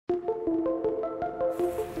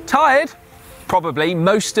Tired? Probably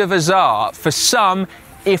most of us are, for some,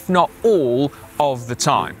 if not all, of the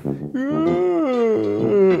time.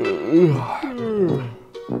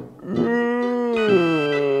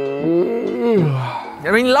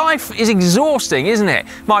 I mean, life is exhausting, isn't it?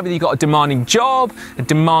 Might be that you've got a demanding job, a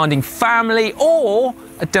demanding family, or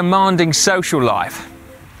a demanding social life.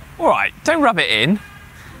 All right, don't rub it in.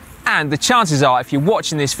 And the chances are, if you're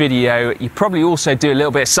watching this video, you probably also do a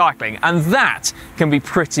little bit of cycling, and that can be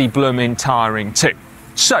pretty blooming tiring too.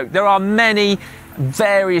 So there are many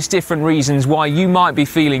various different reasons why you might be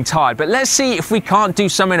feeling tired, but let's see if we can't do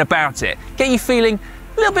something about it. Get you feeling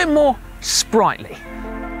a little bit more sprightly.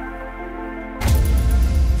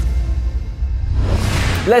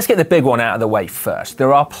 Let's get the big one out of the way first.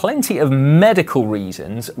 There are plenty of medical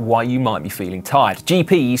reasons why you might be feeling tired.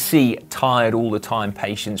 GPs see tired all the time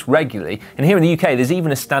patients regularly, and here in the UK there's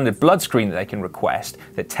even a standard blood screen that they can request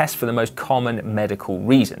that tests for the most common medical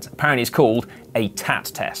reasons. Apparently it's called a TAT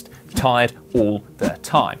test, tired all the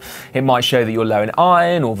time. It might show that you're low in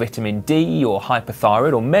iron or vitamin D or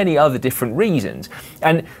hypothyroid or many other different reasons.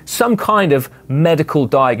 And some kind of medical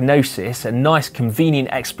diagnosis, a nice convenient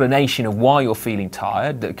explanation of why you're feeling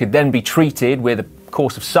tired that could then be treated with a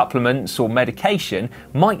course of supplements or medication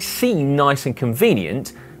might seem nice and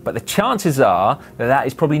convenient, but the chances are that that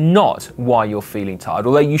is probably not why you're feeling tired,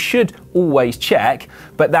 although you should always check,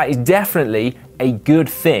 but that is definitely a good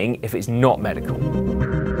thing if it's not medical.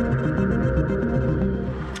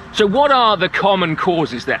 So what are the common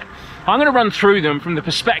causes then? I'm going to run through them from the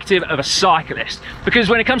perspective of a cyclist, because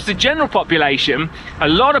when it comes to general population, a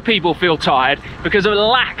lot of people feel tired because of a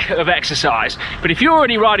lack of exercise. But if you're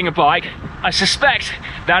already riding a bike, I suspect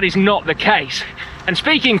that is not the case. And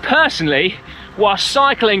speaking personally, while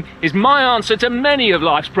cycling is my answer to many of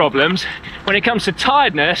life's problems, when it comes to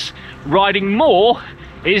tiredness, riding more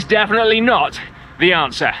is definitely not the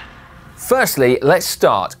answer. Firstly, let's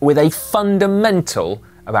start with a fundamental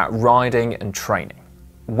about riding and training.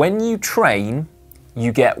 When you train,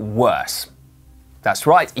 you get worse. That's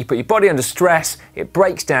right, you put your body under stress, it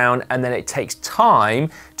breaks down, and then it takes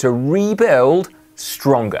time to rebuild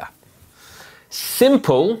stronger.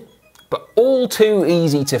 Simple, but all too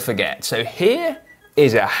easy to forget. So here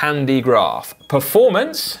is a handy graph.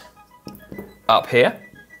 Performance, up here,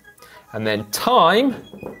 and then time,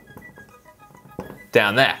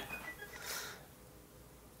 down there.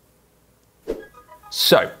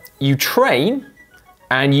 So you train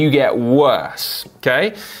and you get worse,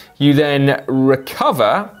 okay? You then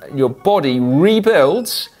recover, your body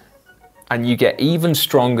rebuilds, and you get even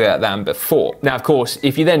stronger than before. Now, of course,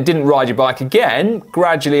 if you then didn't ride your bike again,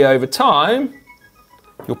 gradually over time,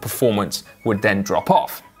 your performance would then drop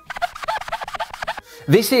off.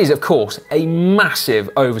 This is, of course, a massive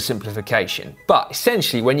oversimplification, but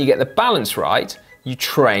essentially when you get the balance right, you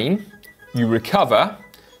train, you recover,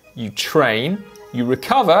 you train, you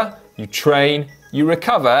recover, you train, you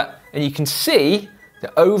recover, and you can see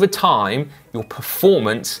that over time, your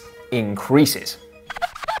performance increases.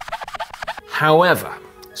 However,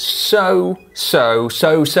 so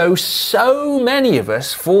many of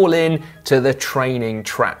us fall into the training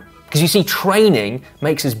trap. Because you see, training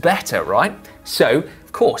makes us better, right? So,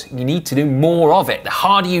 of course, you need to do more of it. The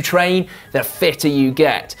harder you train, the fitter you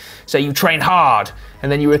get. So you train hard,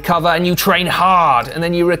 and then you recover and you train hard, and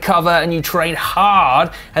then you recover and you train hard,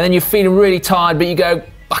 and then you're feeling really tired, but you go,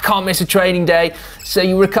 I can't miss a training day. So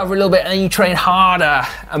you recover a little bit and then you train harder.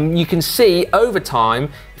 And you can see over time,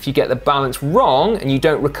 if you get the balance wrong and you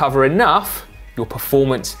don't recover enough, your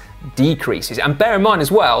performance decreases. And bear in mind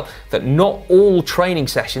as well that not all training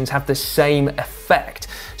sessions have the same effect.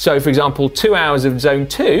 So for example, 2 hours of zone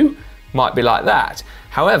 2 might be like that.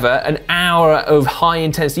 However, an hour of high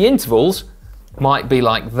intensity intervals might be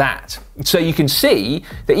like that. So you can see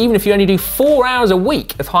that even if you only do 4 hours a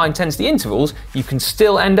week of high intensity intervals, you can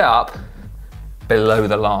still end up below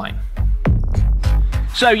the line.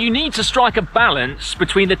 So you need to strike a balance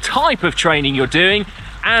between the type of training you're doing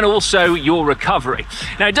and also your recovery.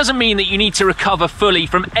 Now, it doesn't mean that you need to recover fully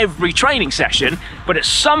from every training session, but at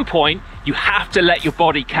some point you have to let your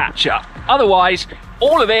body catch up. Otherwise,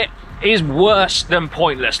 all of it is worse than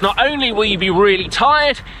pointless. Not only will you be really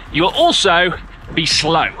tired, you'll also be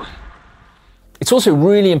slow. It's also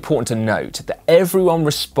really important to note that everyone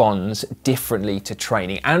responds differently to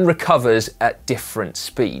training and recovers at different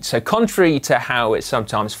speeds. So contrary to how it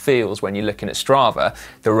sometimes feels when you're looking at Strava,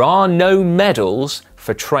 there are no medals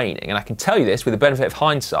for training. And I can tell you this with the benefit of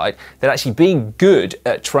hindsight, that actually being good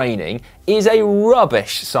at training is a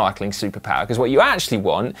rubbish cycling superpower, because what you actually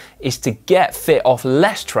want is to get fit off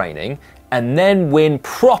less training and then win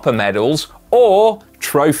proper medals or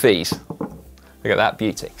trophies. Look at that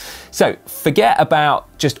beauty. So forget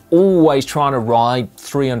about just always trying to ride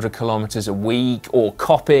 300 kilometers a week or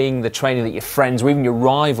copying the training that your friends or even your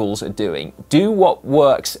rivals are doing. Do what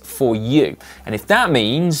works for you. And if that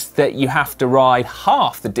means that you have to ride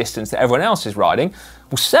half the distance that everyone else is riding,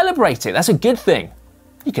 well, celebrate it. That's a good thing.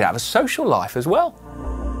 You could have a social life as well.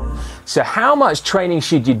 So how much training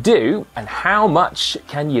should you do and how much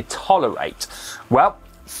can you tolerate? Well,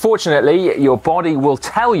 fortunately, your body will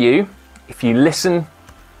tell you if you listen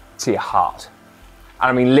to your heart. And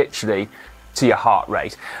I mean literally to your heart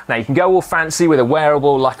rate. Now you can go all fancy with a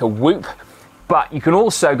wearable like a Whoop, but you can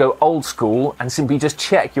also go old school and simply just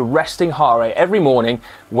check your resting heart rate every morning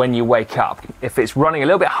when you wake up. If it's running a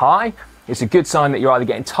little bit high, it's a good sign that you're either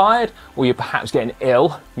getting tired or you're perhaps getting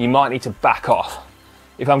ill. You might need to back off.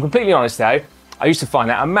 If I'm completely honest though, I used to find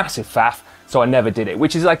that a massive faff, so I never did it,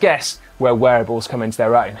 which is, I guess, where wearables come into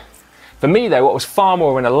their own. For me though, what was far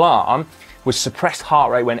more of an alarm was suppressed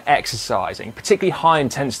heart rate when exercising, particularly high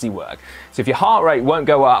intensity work. So if your heart rate won't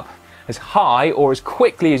go up as high or as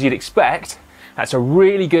quickly as you'd expect, that's a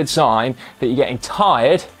really good sign that you're getting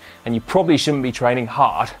tired and you probably shouldn't be training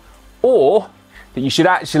hard, or that you should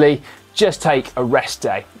actually just take a rest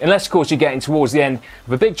day. Unless of course you're getting towards the end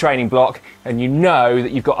of a big training block and you know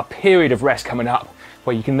that you've got a period of rest coming up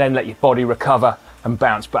where you can then let your body recover and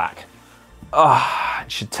bounce back.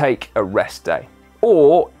 Should take a rest day.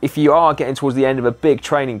 Or if you are getting towards the end of a big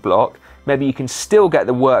training block, maybe you can still get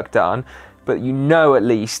the work done, but you know at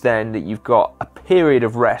least then that you've got a period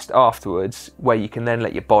of rest afterwards where you can then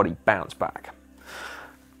let your body bounce back.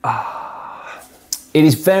 It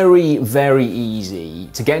is very, very easy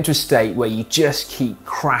to get into a state where you just keep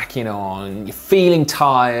cracking on, you're feeling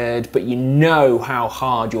tired, but you know how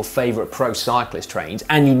hard your favourite pro cyclist trains,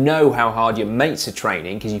 and you know how hard your mates are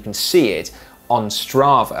training because you can see it on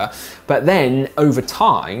Strava. But then over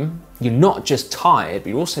time, you're not just tired,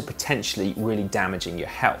 but you're also potentially really damaging your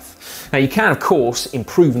health. Now you can of course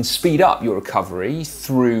improve and speed up your recovery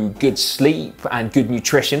through good sleep and good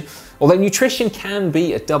nutrition, although nutrition can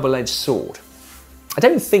be a double-edged sword. I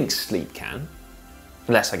don't think sleep can,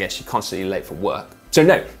 unless I guess you're constantly late for work. So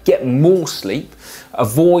no, get more sleep,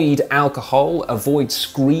 avoid alcohol, avoid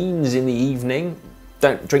screens in the evening,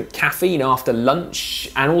 don't drink caffeine after lunch,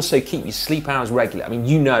 and also keep your sleep hours regular. I mean,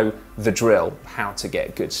 you know the drill, how to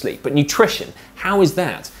get good sleep. But nutrition, how is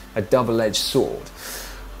that a double-edged sword?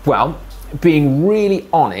 Well, being really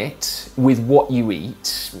on it with what you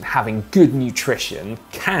eat, having good nutrition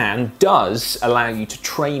does allow you to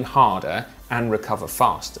train harder and recover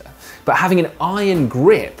faster. But having an iron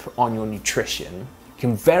grip on your nutrition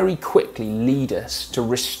can very quickly lead us to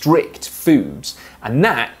restrict foods, and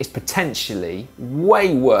that is potentially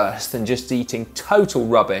way worse than just eating total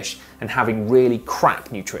rubbish and having really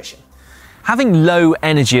crap nutrition. Having low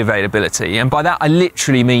energy availability, and by that I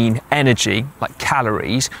literally mean energy, like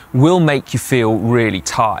calories, will make you feel really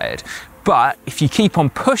tired. But if you keep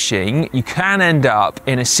on pushing, you can end up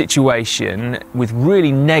in a situation with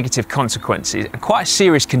really negative consequences and quite a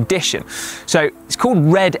serious condition. So it's called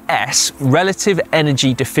RED-S, Relative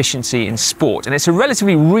Energy Deficiency in Sport, and it's a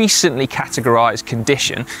relatively recently categorized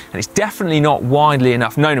condition, and it's definitely not widely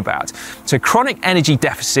enough known about. So chronic energy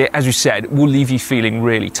deficit, as we said, will leave you feeling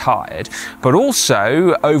really tired, but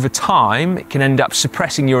also over time it can end up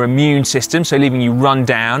suppressing your immune system, so leaving you run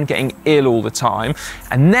down, getting ill all the time,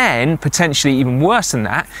 and then potentially even worse than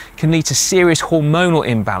that, can lead to serious hormonal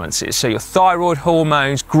imbalances. So your thyroid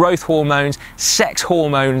hormones, growth hormones, sex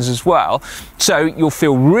hormones as well. So you'll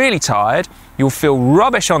feel really tired, you'll feel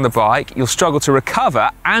rubbish on the bike, you'll struggle to recover,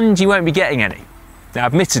 and you won't be getting any. Now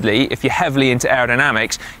admittedly, if you're heavily into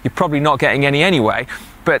aerodynamics, you're probably not getting any anyway,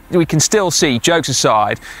 but we can still see, jokes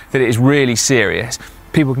aside, that it is really serious.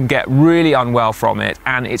 People can get really unwell from it,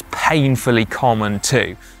 and it's painfully common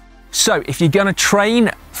too. So if you're going to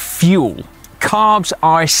train, fuel. Carbs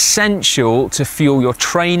are essential to fuel your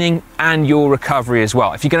training and your recovery as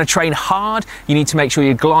well. If you're going to train hard, you need to make sure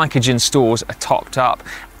your glycogen stores are topped up,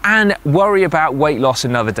 and worry about weight loss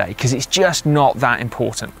another day because it's just not that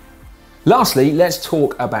important. Lastly, let's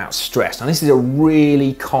talk about stress. Now this is a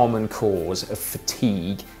really common cause of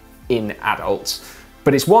fatigue in adults,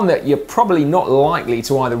 but it's one that you're probably not likely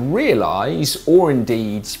to either realize or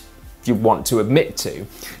indeed you want to admit to.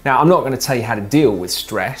 Now, I'm not going to tell you how to deal with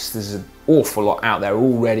stress. There's an awful lot out there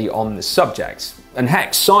already on the subject. And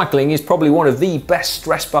heck, cycling is probably one of the best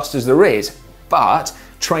stress busters there is. But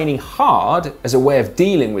training hard as a way of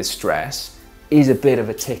dealing with stress is a bit of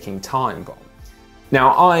a ticking time bomb.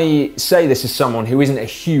 Now, I say this as someone who isn't a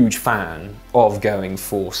huge fan of going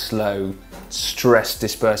for slow, stress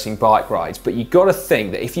dispersing bike rides, but you've got to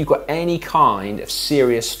think that if you've got any kind of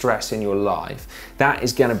serious stress in your life, that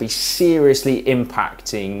is going to be seriously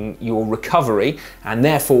impacting your recovery and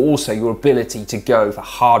therefore also your ability to go for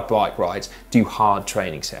hard bike rides, do hard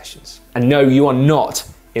training sessions. And no, you are not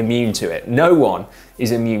immune to it. No one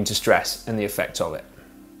is immune to stress and the effects of it.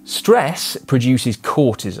 Stress produces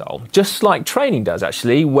cortisol, just like training does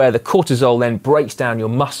actually, where the cortisol then breaks down your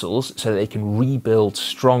muscles so they can rebuild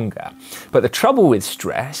stronger. But the trouble with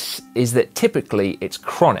stress is that typically it's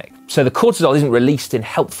chronic. So the cortisol isn't released in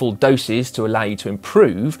helpful doses to allow you to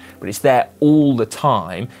improve, but it's there all the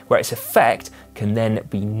time, where its effect can then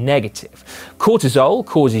be negative. Cortisol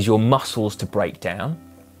causes your muscles to break down,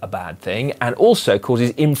 a bad thing, and also causes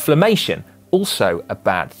inflammation, also a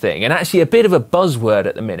bad thing, and actually a bit of a buzzword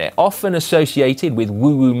at the minute, often associated with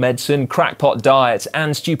woo-woo medicine, crackpot diets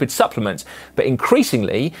and stupid supplements, but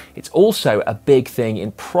increasingly it's also a big thing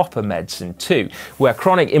in proper medicine too, where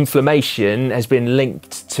chronic inflammation has been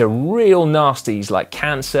linked to real nasties like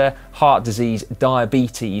cancer, heart disease,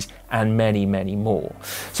 diabetes and many, many more.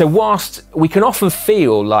 So whilst we can often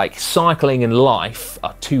feel like cycling and life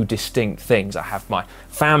are two distinct things, I have my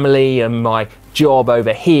family and my job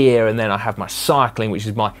over here, and then I have my cycling, which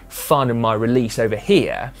is my fun and my release over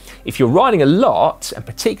here. If you're riding a lot, and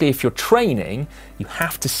particularly if you're training, you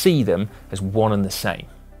have to see them as one and the same.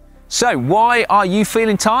 So why are you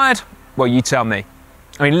feeling tired? Well, you tell me.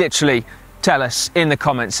 I mean, literally, tell us in the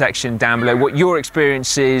comment section down below what your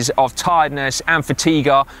experiences of tiredness and fatigue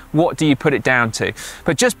are. What do you put it down to?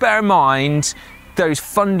 But just bear in mind those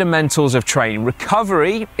fundamentals of training.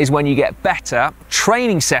 Recovery is when you get better.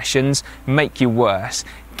 Training sessions make you worse.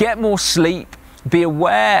 Get more sleep. Be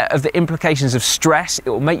aware of the implications of stress. It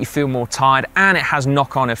will make you feel more tired, and it has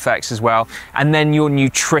knock-on effects as well. And then your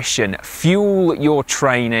nutrition. Fuel your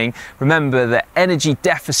training. Remember that energy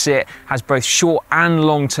deficit has both short and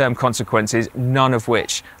long-term consequences, none of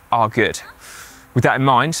which are good. With that in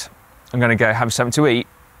mind, I'm going to go have something to eat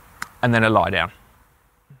and then a lie down.